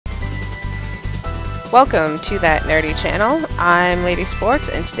Welcome to That Nerdy Channel. I'm Lady Sports,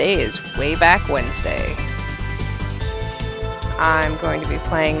 and today is Way Back Wednesday. I'm going to be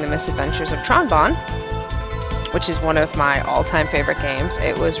playing the Misadventures of Tron Bonne, which is one of my all-time favorite games.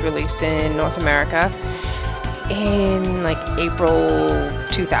 It was released in North America in like April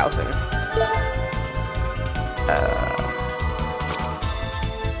 2000.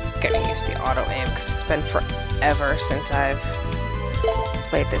 Gonna use the auto aim because it's been forever since I've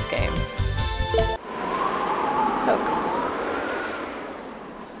played this game. Look,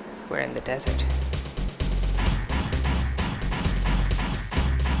 we're in the desert.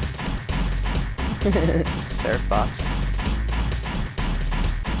 Surf bots.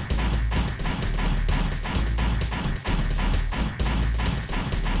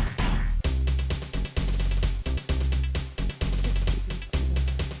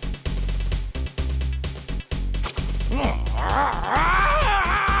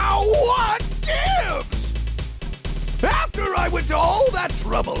 What gives? After I went to all that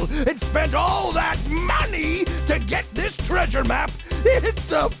trouble and spent all that money to get this treasure map,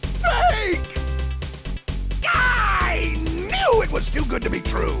 it's a fake! I knew it was too good to be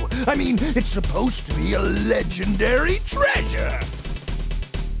true. I mean, it's supposed to be a legendary treasure.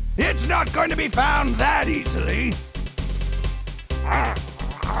 It's not going to be found that easily.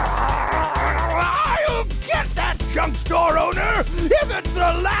 I'll get that junk store owner if it's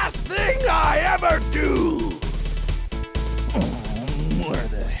the last thing I ever do. Where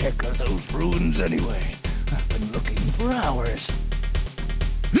the heck are those ruins anyway? I've been looking for hours.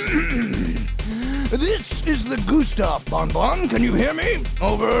 This is the Gustav Bonbon. Can you hear me?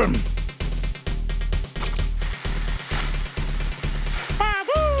 Over.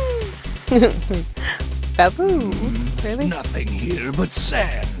 Baboo! Really? Nothing here but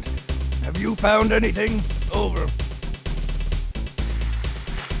sand. Have you found anything? Over.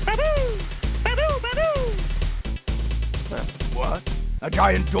 Baboo! Baboo! Baboo! What? A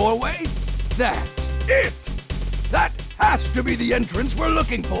giant doorway? That's it! That has to be the entrance we're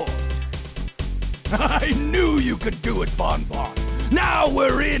looking for. I knew you could do it, Bon Bon. Now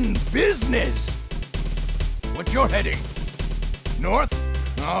we're in business. What's your heading? North?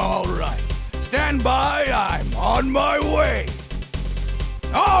 All right. Stand by, I'm on my way.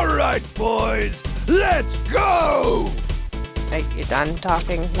 All right, boys, let's go! Hey, you done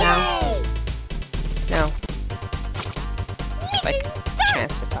talking now? No. Like,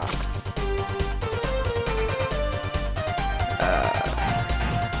 chance to talk.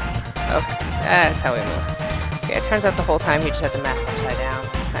 Okay, that's how we move. Okay, it turns out the whole time he just had the map upside down,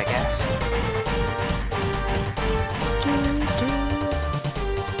 I guess.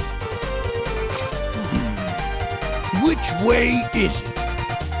 Which way is it?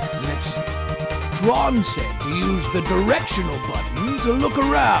 Let's see. Tron said to use the directional button to look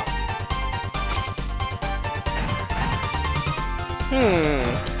around.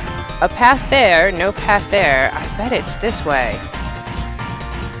 A path there, no path there. I bet it's this way.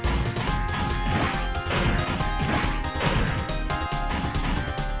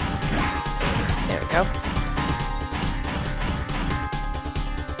 There we go.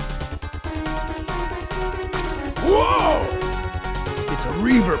 Whoa! It's a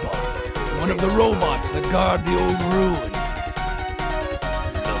Reaver bot, one of the robots that guard the old ruins.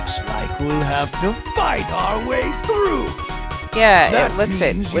 Looks like we'll have to fight our way through. Yeah, That it looks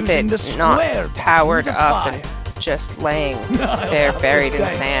it means with using it the not square powered button to up fire. and just laying I'll there have to buried in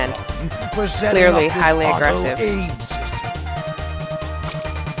thank sand. Tron for setting Clearly up this highly auto aggressive. aim system.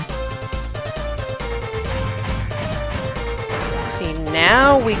 See,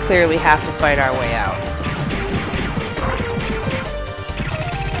 now we clearly have to fight our way out.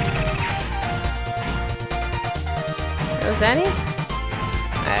 Knows any?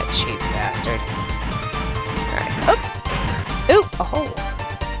 That cheap bastard. Alright. Oh! Ooh! A hole.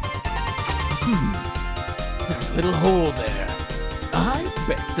 There's a little hole there. I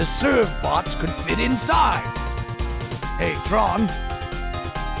bet the serve bots could fit inside. Hey, Tron.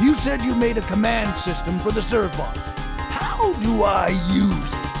 You said you made a command system for the serve bots. How do I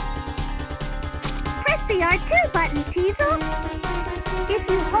use it? Press the R2 button, Teasel. If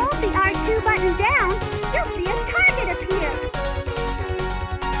you hold the R2 button down, you'll see a target appear.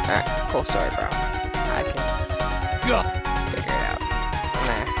 Alright, cool story, bro. I can figure it out.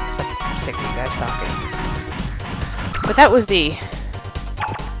 I'm sick of you guys talking. But that was the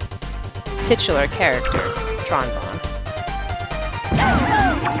titular character, Tron Bonne.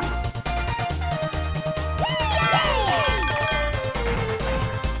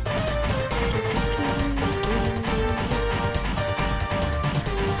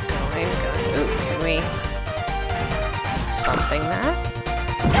 something that?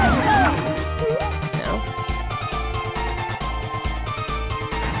 No.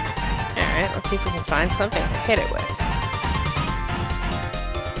 find something to hit it with.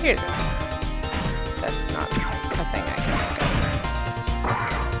 Here's it. That's not a thing I can pick up.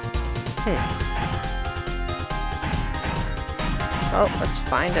 Well, let's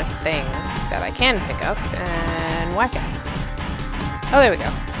find a thing that I can pick up and whack it. Oh, there we go.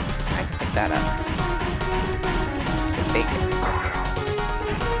 I can pick that up. It's a big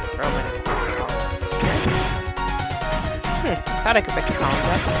Roman. I thought I could pick the columns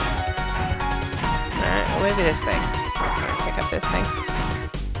up. Alright, well, maybe this thing. Pick up this thing.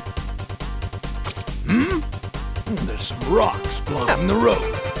 There's some rocks blocking the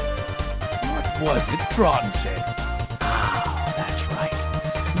road. What was it Tron said? Ah, that's right.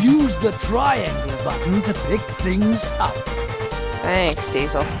 Use the triangle button to pick things up. Thanks,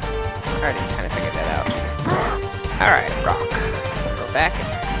 Diesel. I already kind of figured that out. Alright, rock. Go back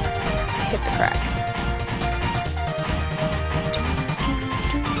and hit the crack.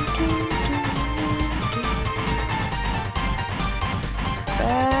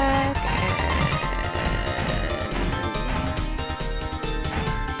 Back and...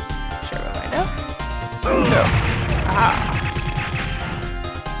 Sure will I know? No. Aha!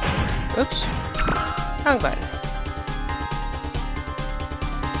 Oops. Wrong button.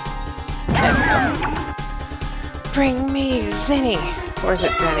 There we go. Bring me Zinny! Or is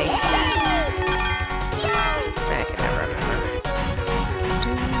it Zenny? I can never remember.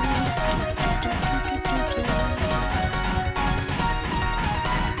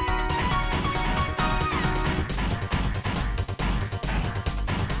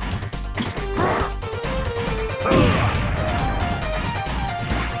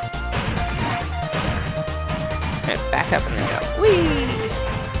 And back up and then go. Whee!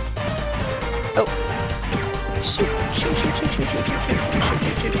 Oh. Shoot, shoot, shoot, shoot, shoot, shoot, shoot, shoot,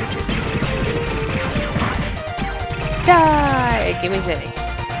 shoot, shoot, shoot, shoot. Die! Give me Zenny.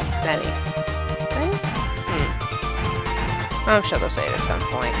 Zenny. Zenny? I'm sure they'll say it at some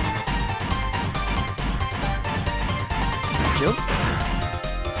point. Jump.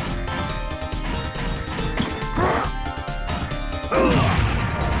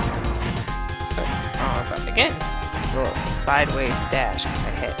 Oh, but again. A little sideways dash because I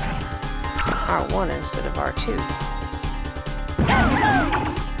hit R1 instead of R2.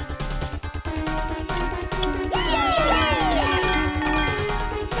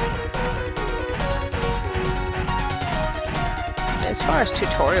 As far as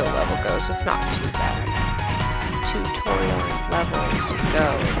tutorial level goes, it's not too bad. Tutorial levels go.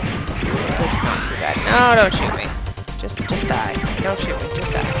 It's not too bad. No, don't shoot me. Just die. Don't shoot me.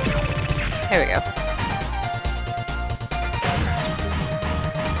 Just die. There we go.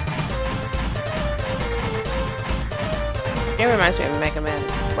 It reminds me of Mega Man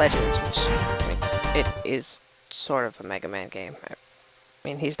Legends, which, I mean, it is sort of a Mega Man game. I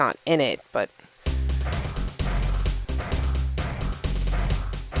mean, he's not in it, but...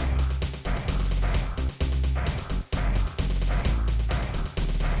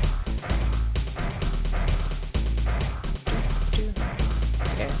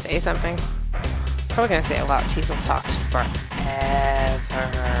 I'm gonna say something. Probably gonna say a lot. Teasel talks forever.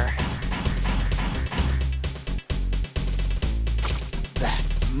 That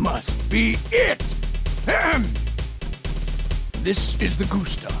must be it! Ahem. This is the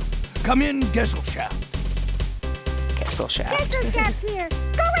Gustav. Come in, Gesellschaft. Gesellschaft. Gesellschaft here.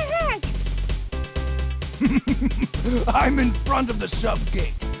 Go ahead. I'm in front of the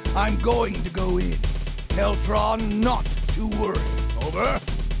sub-gate. I'm going to go in. Tell Tron not to worry. Over.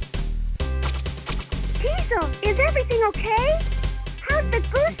 Diesel, is everything okay? How's the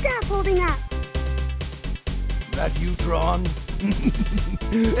Gustav holding up? That you, Tron?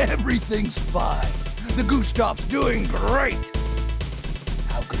 Everything's fine. The Gustav's doing great.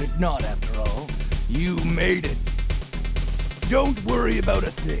 How could it not, after all? You made it. Don't worry about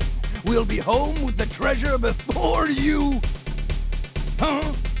a thing. We'll be home with the treasure before you...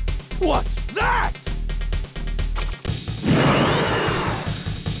 Huh? What's that?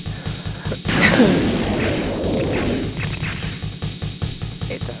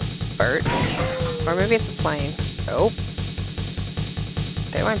 It's a bird. Or maybe it's a plane. Nope.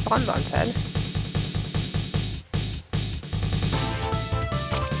 They went Bonne Bonne's head.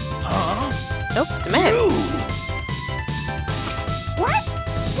 Huh? Nope, it's a man. You! What?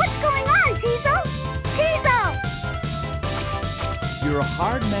 What's going on, Teasel? Teasel! You're a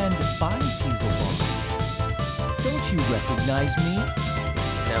hard man to find, Teasel Bonne. Don't you recognize me?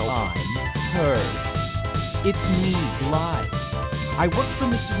 No. I'm Herds. It's me, Glide. I work for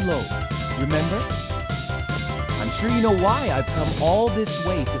Mr. Lowe, remember? I'm sure you know why I've come all this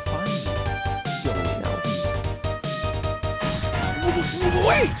way to find you. Don't you know?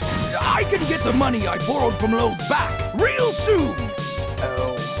 Wait! I can get the money I borrowed from Lowe's back real soon!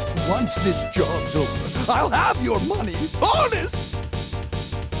 Oh. Once this job's over, I'll have your money, honest!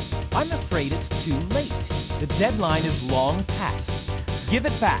 I'm afraid it's too late. The deadline is long past. Give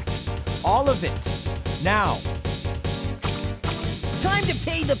it back. All of it. Now. Time to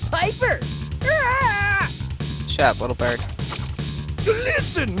pay the piper! Shut up, little bird.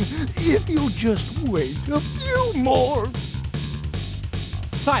 Listen, if you'll just wait a few more...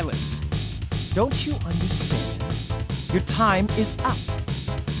 Silence. Don't you understand? Your time is up.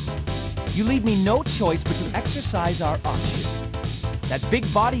 You leave me no choice but to exercise our option. That big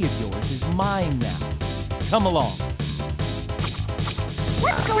body of yours is mine now. Come along.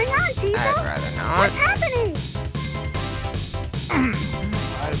 What's going on, Diesel? I'd rather not. What's happening?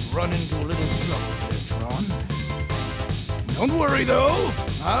 I've run into a little trouble here, Tron. Don't worry, though.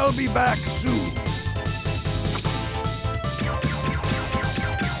 I'll be back soon.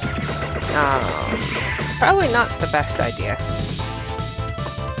 Probably not the best idea.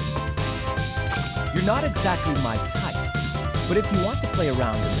 You're not exactly my type, but if you want to play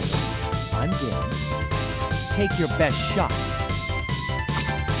around a little, I'm game. Take your best shot.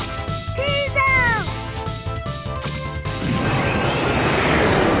 Diesel!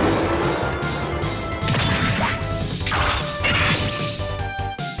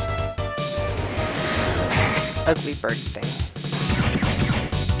 Ugly bird thing.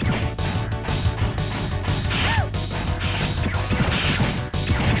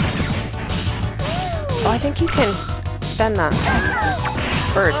 Oh, I think you can send the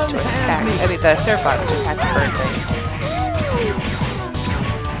birds to attack. I mean, the surfbots to attack the bird thing.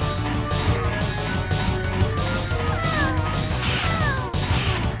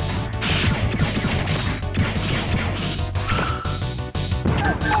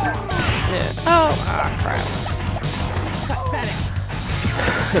 Yeah. Oh, crap.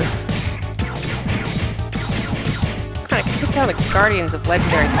 I can take down the Guardians of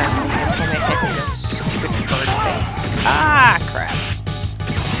Legendary Titles when they hit this stupid bird thing. Ah, crap.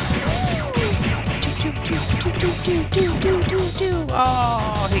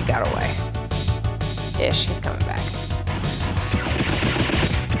 Oh, he got away. Ish, he's coming back.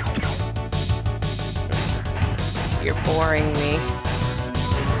 You're boring me.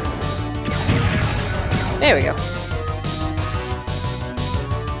 There we go.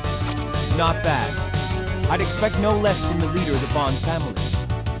 Not bad. I'd expect no less from the leader of the Bonne family.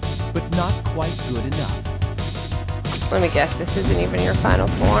 But not quite good enough. Let me guess, this isn't even your final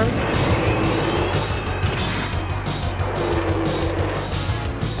form?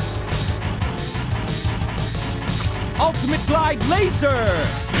 Ultimate Glide Laser!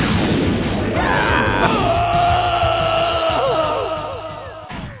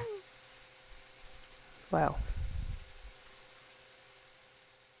 Well.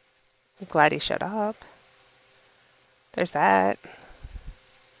 I'm glad he shut up. There's that.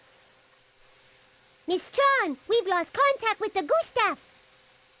 Miss Tron, we've lost contact with the Gustav.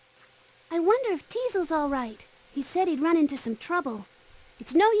 I wonder if Teasel's all right. He said he'd run into some trouble.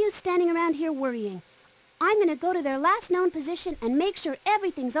 It's no use standing around here worrying. I'm gonna go to their last known position and make sure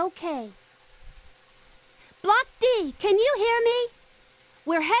everything's okay. Block D, can you hear me?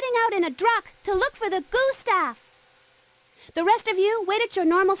 We're heading out in a truck to look for the Gustav. The rest of you, wait at your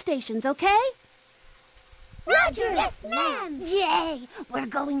normal stations, okay? Roger! Yes, ma'am! Yay! We're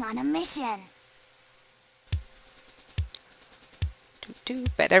going on a mission.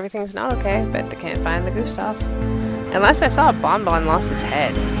 Bet everything's not okay. Bet they can't find the Gustav. Unless I saw Bonne Bonne lost his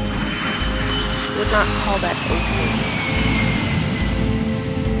head. Would not call that okay.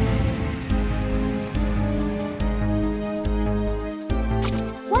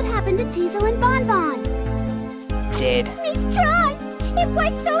 What happened to Teasel and Bonne Bonne? Dead. Miss Tron, it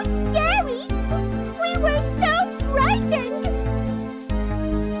was so scary. We were so frightened.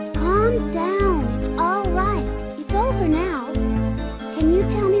 Calm down. It's all right. It's over now. Can you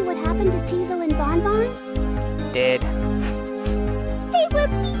tell me what happened to Teasel and Bonne Bonne? Dead. They were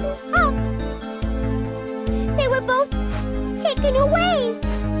beaten up. They were both taken away.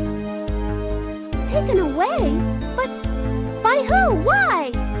 Taken away? But by who?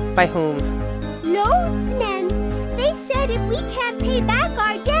 Why? By whom? Loadsmen. They said if we can't pay back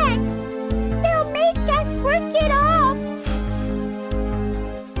our debt, they'll make us work it off.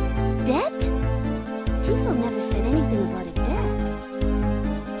 Debt? Teasel never said anything about a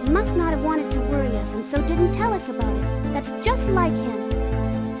debt. He must not have wanted to worry us and so didn't tell us about it. That's just like him.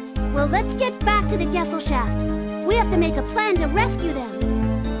 Well, let's get back to the Gesellschaft. We have to make a plan to rescue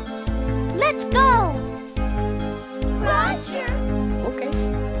them. Let's go! Roger. Okay.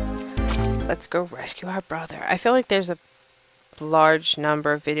 Let's go rescue our brother. I feel like there's a large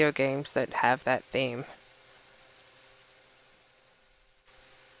number of video games that have that theme.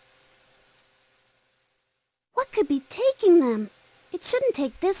 What could be taking them? It shouldn't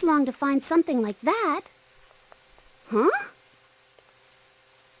take this long to find something like that. Huh?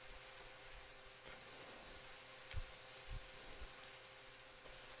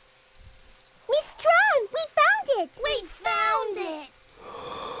 Miss Tron, we found it! We found it!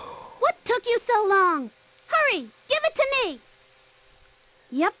 What took you so long? Hurry, give it to me!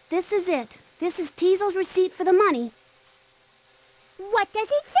 Yep, this is it. This is Teasel's receipt for the money. What does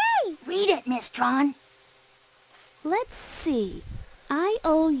it say? Read it, Miss Tron. Let's see. I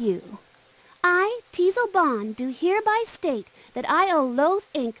owe you. I, Tron Bonne, do hereby state that I owe Loath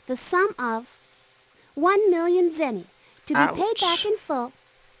Inc. the sum of 1,000,000 zenny to be paid back in full.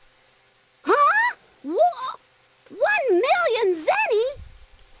 Huh? Whoa! 1,000,000 zenny?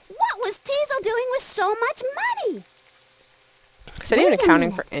 What was Teasel doing with so much money? Is that even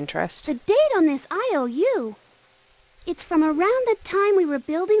accounting for interest? The date on this IOU. It's from around the time we were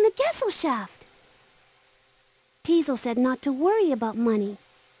building the Gesellschaft. Teasel said not to worry about money.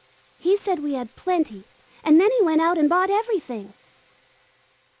 He said we had plenty, and then he went out and bought everything.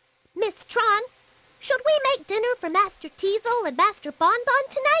 Miss Tron, should we make dinner for Master Teasel and Master Bonne Bonne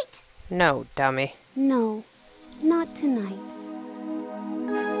tonight? No, dummy. No, not tonight.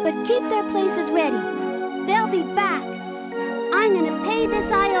 But keep their places ready. They'll be back. I'm gonna pay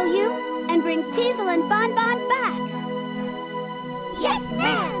this IOU and bring Teasel and Bonne Bonne back. Yes,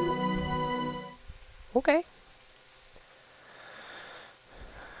 ma'am. Okay.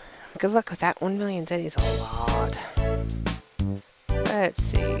 Good luck with that. 1,000,000 zenny is a lot. Let's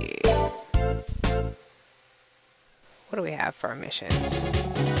see. What do we have for our missions?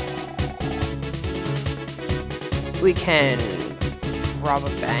 We can rob a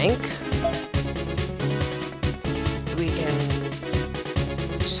bank. We can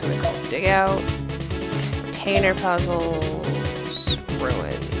do something called dig out. Container puzzles.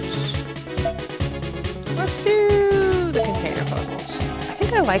 Ruins. Let's do the container puzzles. I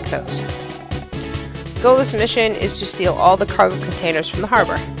think I like those. The goal of this mission is to steal all the cargo containers from the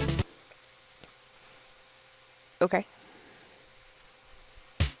harbor. Okay.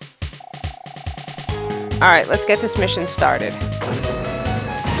 Alright, let's get this mission started.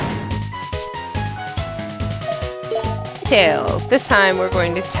 Details. This time we're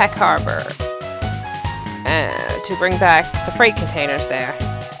going to Tech Harbor to bring back the freight containers there.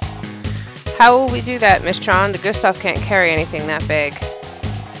 How will we do that, Miss Tron? The Gustav can't carry anything that big.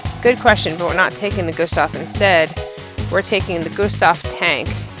 Good question, but we're not taking the Gustav instead. We're taking the Gustav tank.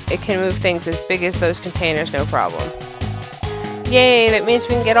 It can move things as big as those containers, no problem. Yay, that means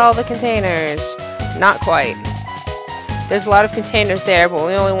we can get all the containers. Not quite. There's a lot of containers there, but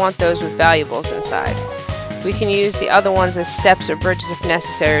we only want those with valuables inside. We can use the other ones as steps or bridges if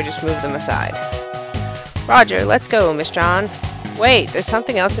necessary, or just move them aside. Roger, let's go, Miss Tron. Wait, there's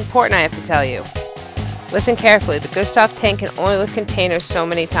something else important I have to tell you. Listen carefully, the Gustav tank can only lift containers so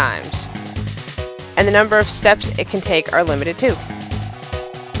many times. And the number of steps it can take are limited too.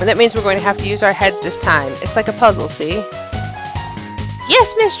 And that means we're going to have to use our heads this time. It's like a puzzle, see?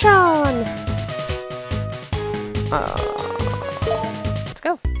 Yes, Miss Tron! Let's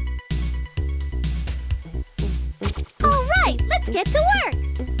go. Alright, let's get to work!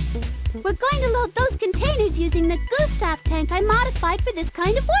 We're going to load those containers using the Gustav tank I modified for this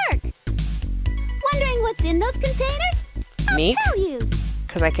kind of work. Wondering what's in those containers? Meat? I'll tell you.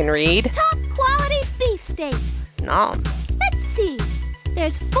 Because I can read. Top quality beef steaks. Nom. Let's see.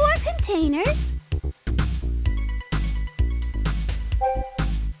 There's 4 containers.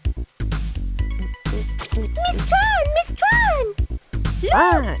 Miss Tron! Miss Tron! Look!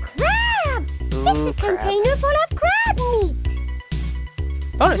 What? Crab! It's a crab. container full of crab meat!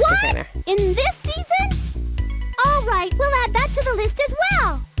 Bonus What? container. In this season? All right, we'll add that to the list as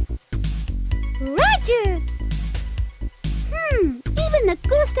well. Roger! Even the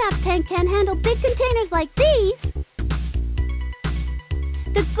Gustav tank can't handle big containers like these.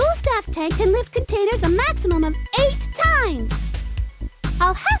 The Gustav tank can lift containers a maximum of 8 times.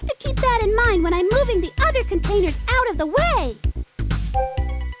 I'll have to keep that in mind when I'm moving the other containers out of the way.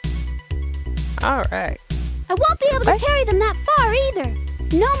 Alright. I won't be able to carry them that far either.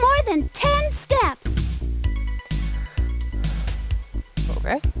 No more than 10 steps.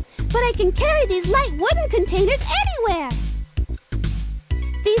 Okay. But I can carry these light wooden containers anywhere.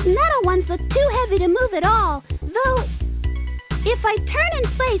 These metal ones look too heavy to move at all, though if I turn in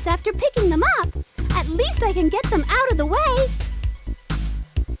place after picking them up, at least I can get them out of the way.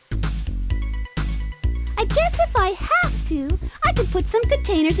 I guess if I have to, I could put some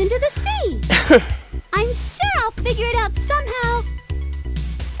containers into the sea. I'm sure I'll figure it out somehow.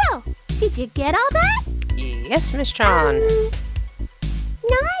 So, did you get all that? Yes, Miss Tron.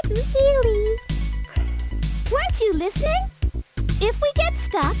 Not really. Weren't you listening? If we get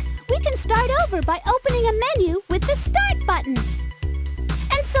stuck, we can start over by opening a menu with the Start button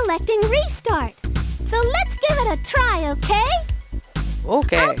and selecting Restart. So let's give it a try, okay?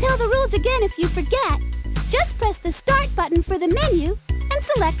 Okay. I'll tell the rules again if you forget. Just press the Start button for the menu and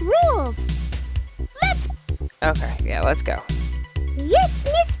select Rules. Let's... Okay, yeah, let's go. Yes,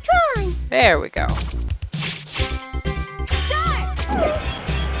 Miss Tron. There we go. Start!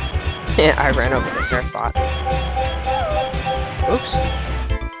 Yeah, I ran over the surf bot. Oops.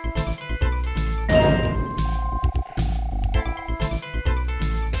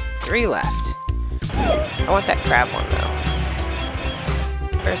 There's 3 left. I want that crab one, though.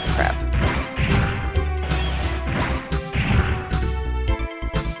 Where's the crab?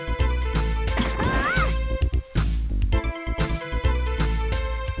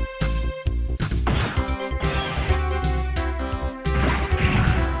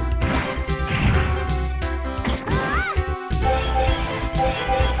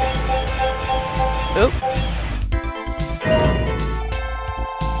 Oop.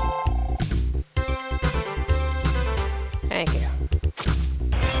 Thank you.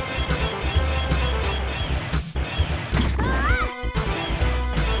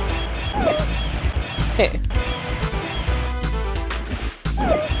 Hey.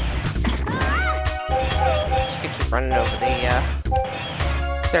 Just gonna keep running over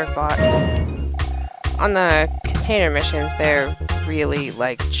the surf bot. On the container missions, they're really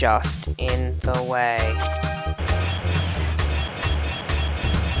like just in the way.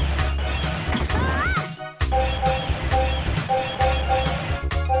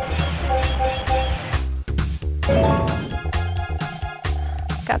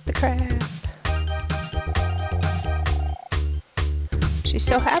 Got the crab. She's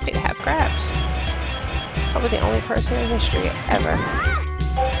so happy to have crabs. Probably the only person in history ever.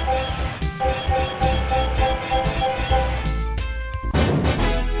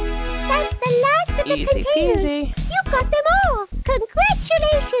 That's the last of the Easy containers. peasy. You got them all.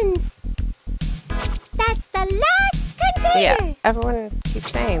 Congratulations. That's the last container. Yeah, everyone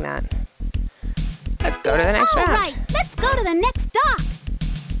keeps saying that. Let's go to the next All round. right, let's go to the next dock.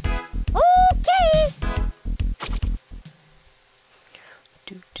 Okay.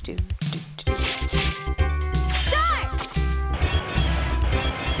 Do, do, do, do, do. Start.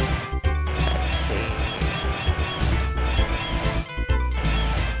 Let's see.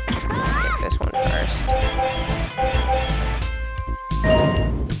 Get this one first.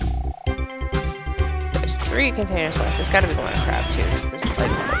 There's 3 containers left. There's got to be one of crab too. So there's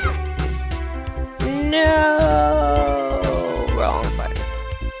like no, wrong button.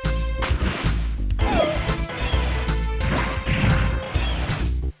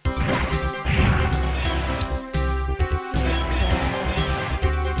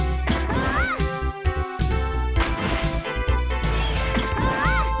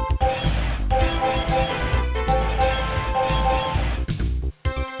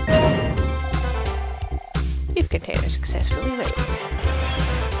 Beef container successfully loaded.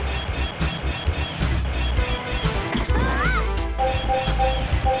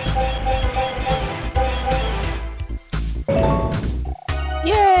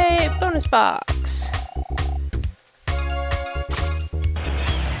 Yay! Bonus box!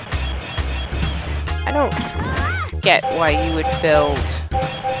 I don't get why you would build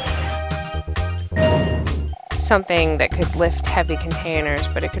something that could lift heavy containers,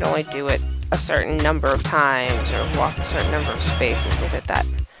 but it could only do it a certain number of times or walk a certain number of spaces with it. That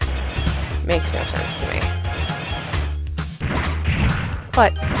makes no sense to me.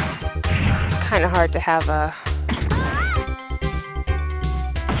 But kind of hard to have a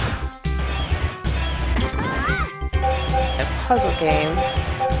puzzle game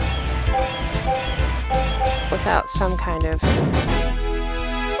without some kind of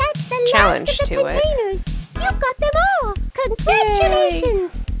That's the challenge last of the to it. containers. You got them all.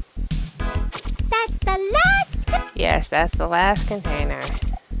 Congratulations. That's the last. Yes, that's the last container.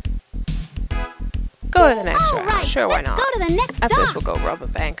 Go to the next All round. right, Sure, why let's not? go to the next After this, dock. we'll go rob a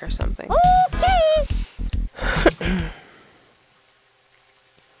bank or something. Okay.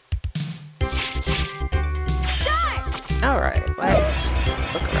 Start. Alright, let's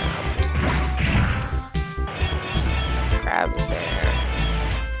look around. Crab is there.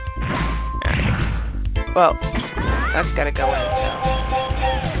 Alright. Well, that's gotta go in, so.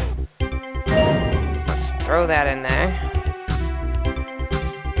 Let's throw that in there.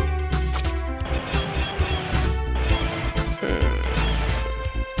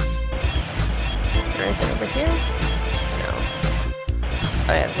 there anything over here? No.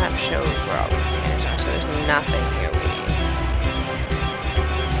 Oh yeah, the map shows where all the containers are, so there's nothing here we need.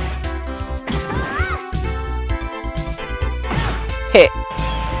 Hit!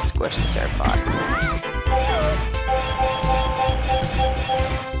 Squish the serpod.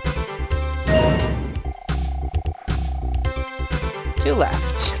 2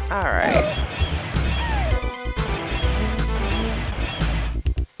 left. Alright.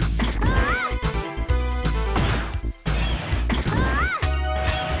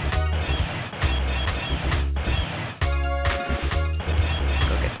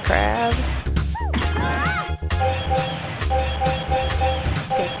 Go get the crab.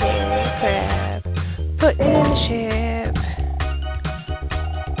 Get the crab. Put it in the ship.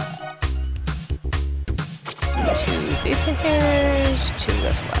 2 beef containers, 2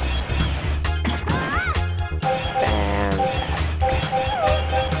 lifts left. Fantastic.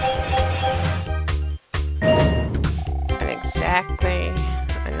 And exactly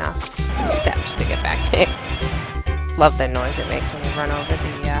enough steps to get back. Love the noise it makes when you run over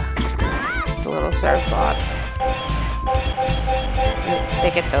the little surfboard.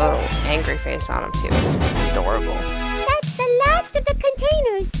 They get the little angry face on them too. It's adorable. That's the last of the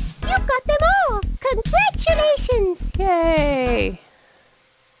containers. You've got them all. Congratulations! Yay!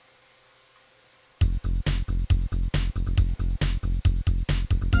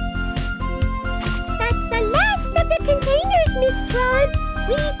 That's the last of the containers, Miss Tron.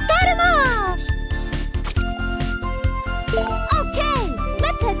 We got them all. Okay,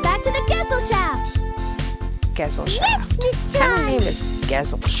 let's head back to the Gessel Shaft. Gessel Shaft. Yes, Miss What kind of Tron. name is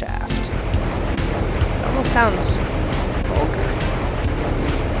Gessel Shaft? It almost sounds vulgar.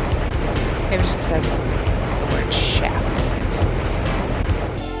 Maybe just says the word shaft.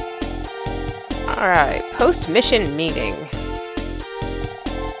 Alright, post-mission meeting.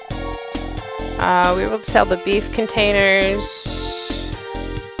 We were able to sell the beef containers.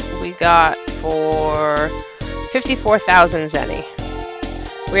 We got for 54,000 zenny.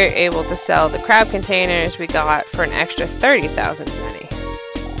 We were able to sell the crab containers. We got for an extra 30,000 zenny.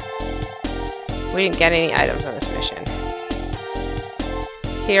 We didn't get any items on this mission.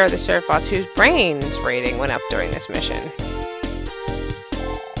 Here are the surfbots whose brains rating went up during this mission.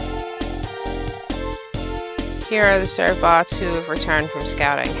 Here are the surfbots who have returned from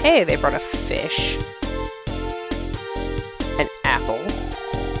scouting. Hey, they brought a fish, an apple,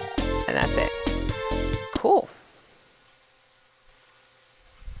 and that's it. Cool.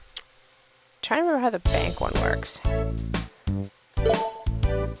 Trying to remember how the bank one works.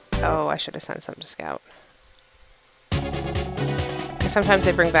 Oh, I should have sent some to scout. Sometimes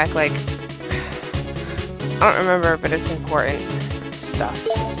they bring back, like, I don't remember, but it's important stuff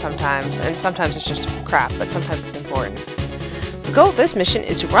sometimes. And sometimes it's just crap, but sometimes it's important. The goal of this mission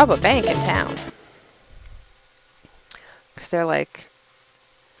is to rob a bank in town. Because they're like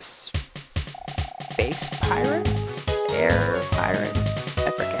space pirates? Air pirates?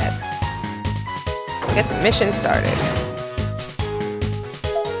 I forget. Let's get the mission started.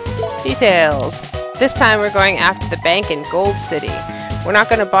 Details. This time we're going after the bank in Gold City. We're not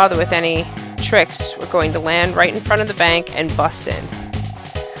going to bother with any tricks. We're going to land right in front of the bank and bust in.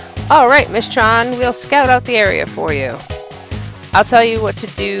 Alright, Miss Tron, we'll scout out the area for you. I'll tell you what to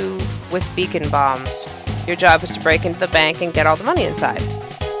do with beacon bombs. Your job is to break into the bank and get all the money inside.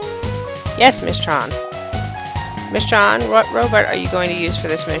 Yes, Miss Tron. Miss Tron, what robot are you going to use for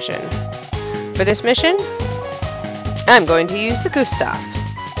this mission? For this mission, I'm going to use the Gustav.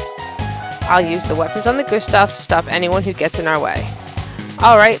 I'll use the weapons on the Gustav to stop anyone who gets in our way.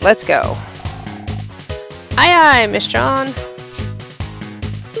 Alright, let's go. Aye aye, Miss Tron.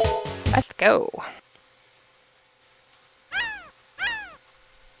 Let's go.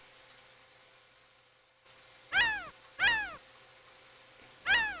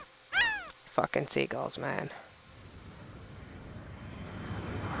 Fucking seagulls, man.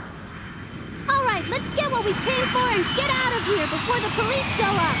 Alright, let's get what we came for and get out of here before the police show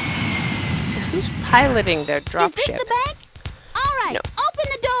up. So who's piloting their Is dropship? this the bank? Alright, No. open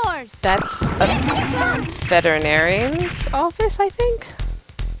the doors. That's a veterinarian's office, I think?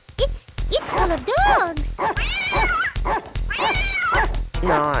 It's full of dogs.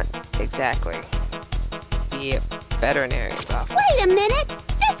 Not exactly. Yep, veterinarian's office. Wait a minute.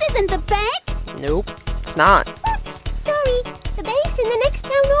 This isn't the bank. Nope, it's not. Oops, sorry. The bank's in the next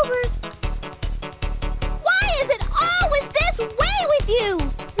town over. Why is it always this way with you?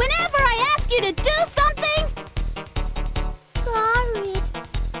 Whenever I ask you to do something. Sorry.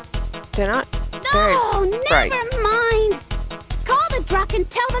 They're not very No, bright. never mind. Call the truck and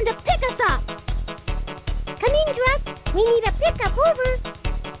tell them to pick us up. Come in, truck. We need a pickup over.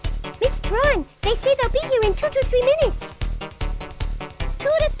 Miss Tron, they say here in 2 to 3 minutes. 2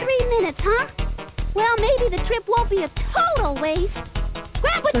 to 3 minutes, huh? Well, maybe the trip won't be a total waste.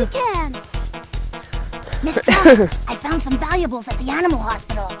 Grab what you can. Miss Tron, I found some valuables at the animal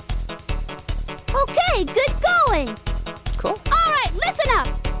hospital. Okay, good going. Cool. All right, listen up.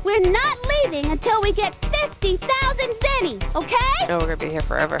 We're not leaving until we get 50,000 zenny, okay? Oh, we're gonna be here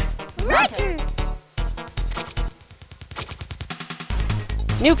forever. Roger.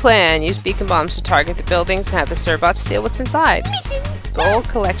 New plan. Use beacon bombs to target the buildings and have the Serbots steal what's inside. Mission Goal,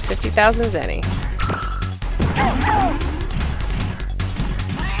 collect 50,000 zenny.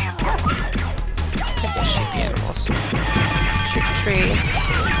 Just shoot the animals. Shoot the tree.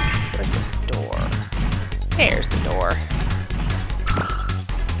 Where's the door? There's the door.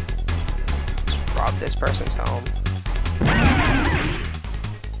 Just rob this person's home.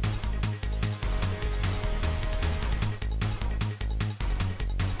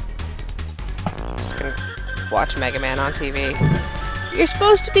 Just gonna watch Mega Man on TV. You're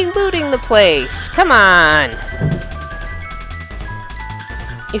supposed to be looting the place. Come on.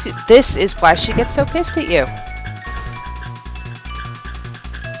 You see, this is why she gets so pissed at you.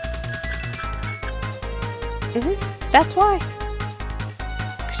 That's why.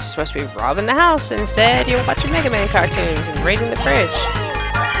 You're supposed to be robbing the house, and instead you're watching Mega Man cartoons and raiding the fridge.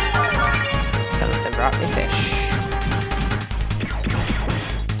 Some of them brought me fish.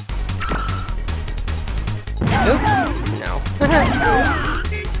 Oop. No. There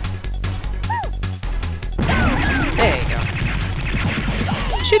you go.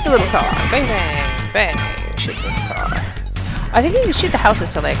 Shoot the little car. Bang, bang, bang. Shoot the little car. I think you can shoot the houses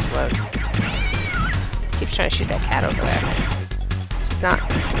till they explode. Keeps trying to shoot that cat over there. She's not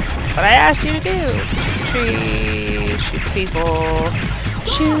what I asked you to do. Shoot the trees, shoot the people,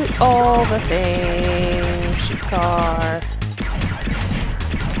 shoot all the things, shoot the car.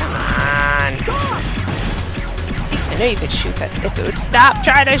 Come on. See, I know you could shoot that. If it would stop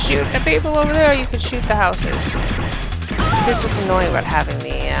trying to shoot the people over there, you could shoot the houses. See, that's what's annoying about having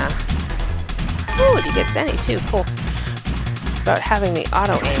the, ooh, you get Zenny too, cool. About having the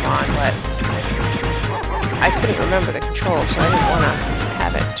auto aim on, but I couldn't remember the controls, so I didn't want to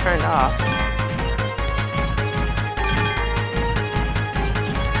have it turned off.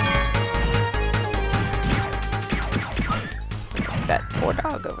 That poor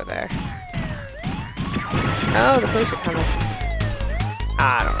dog over there. Oh, the police are coming.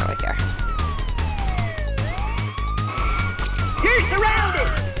 I don't really care. You're surrounded!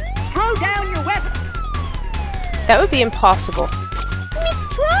 Throw down your weapon! That would be impossible. Miss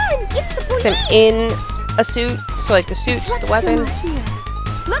Tron! It's the police! Sim in a suit, so like the suit's the weapon.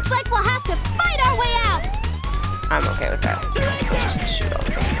 Looks like we'll have to fight our way out. I'm okay with that. Just shoot all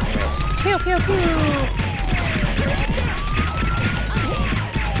the things. Pew pew pew.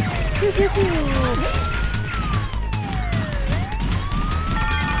 Pew pew pew.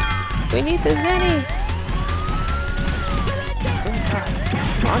 We need the Zenny.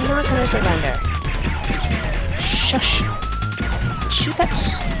 I'm not gonna surrender. Shush. Shoot that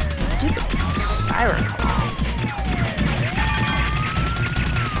stupid siren.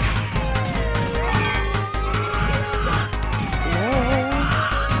 No.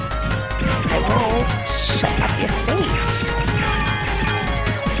 I won't. Shut up your face.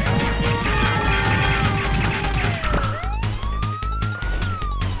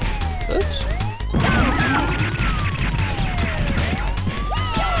 Oops.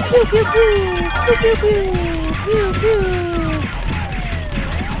 Pew pew pew! Pew pew pew! Pew pew!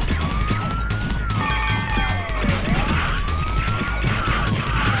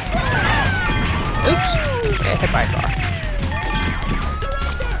 Oops! Okay, hit by a car.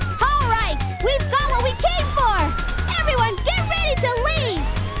 All right, we've got what we came for. Everyone, get ready to leave.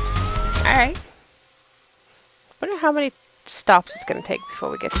 All right. Wonder how many stops it's gonna take before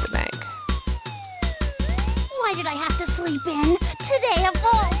we get to the bank. Why did I have to sleep in? Today of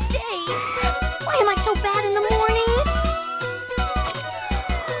all days. Why am I so bad in the mornings?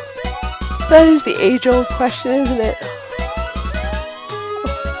 That is the age-old question, isn't it?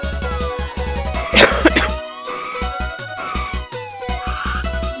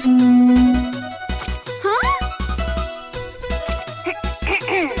 Huh?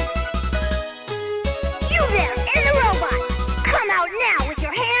 You there, in the robot! Come out now with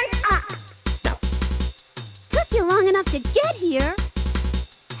your hands up! Took you long enough to get here.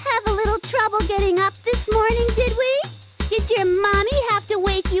 Have a little trouble getting up this morning, did we? Did your mommy have to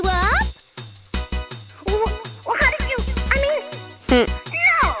wake you up? Well, how did you... I mean... No,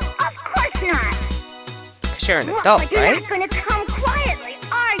 of course not! Because you're an adult, But you're right? not gonna come quietly,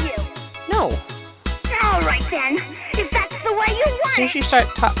 are you? No. All right then. If that's the way you As soon want as you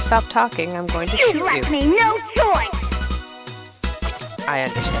stop talking, I'm going to it. shoot You you. left me no choice. I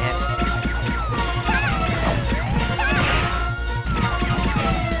understand.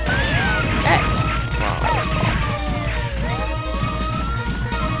 Hey. Well, that was false.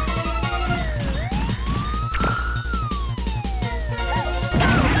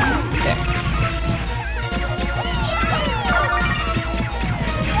 There.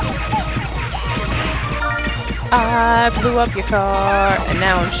 I blew up your car, and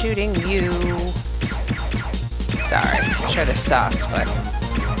now I'm shooting you. Sorry, I'm sure this sucks, but...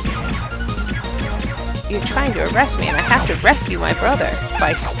 You're trying to arrest me, and I have to rescue my brother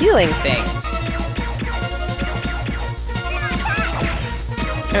by stealing things.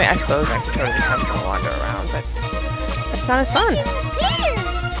 I mean, I suppose I could go to the temple and wander around, but that's not as fun.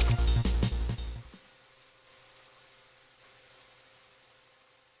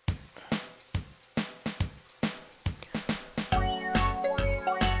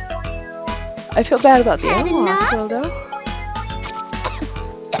 I feel bad about the Had animal enough? hospital, though.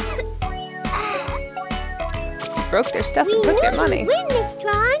 Broke their stuff and took their money. Win, Miss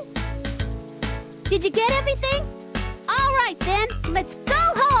Tron. Did you get everything? All right then, let's go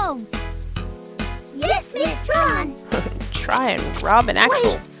home. Yes, Miss Tron. Try and rob an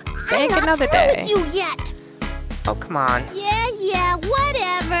actual bank I'm not another through day. with you yet. Oh, come on. Yeah,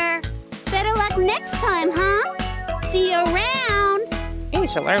 whatever. Better luck next time, huh? See you around. You need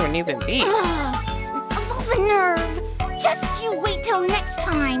to learn when you've been beat. Of the nerve. Just you wait till next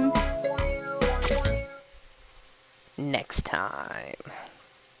time. Next time.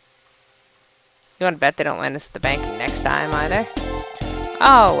 You want to bet they don't land us at the bank next time either?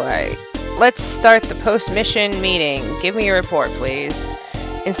 Alright. Let's start the post-mission meeting. Give me your report, please.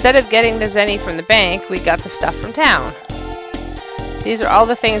 Instead of getting the zenny from the bank, we got the stuff from town. These are all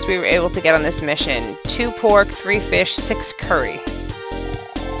the things we were able to get on this mission. 2 pork, 3 fish, 6 curry.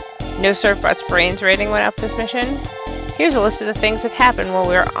 No Surfbot's brains rating went up this mission. Here's a list of the things that happened while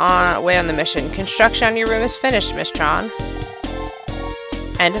we were away on the mission. Construction on your room is finished, Miss Tron.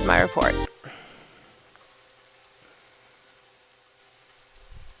 End of my report.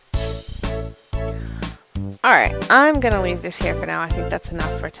 Alright, I'm gonna leave this here for now. I think that's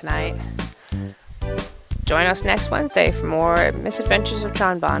enough for tonight. Join us next Wednesday for more Misadventures of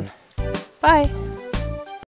Tron Bonne. Bye!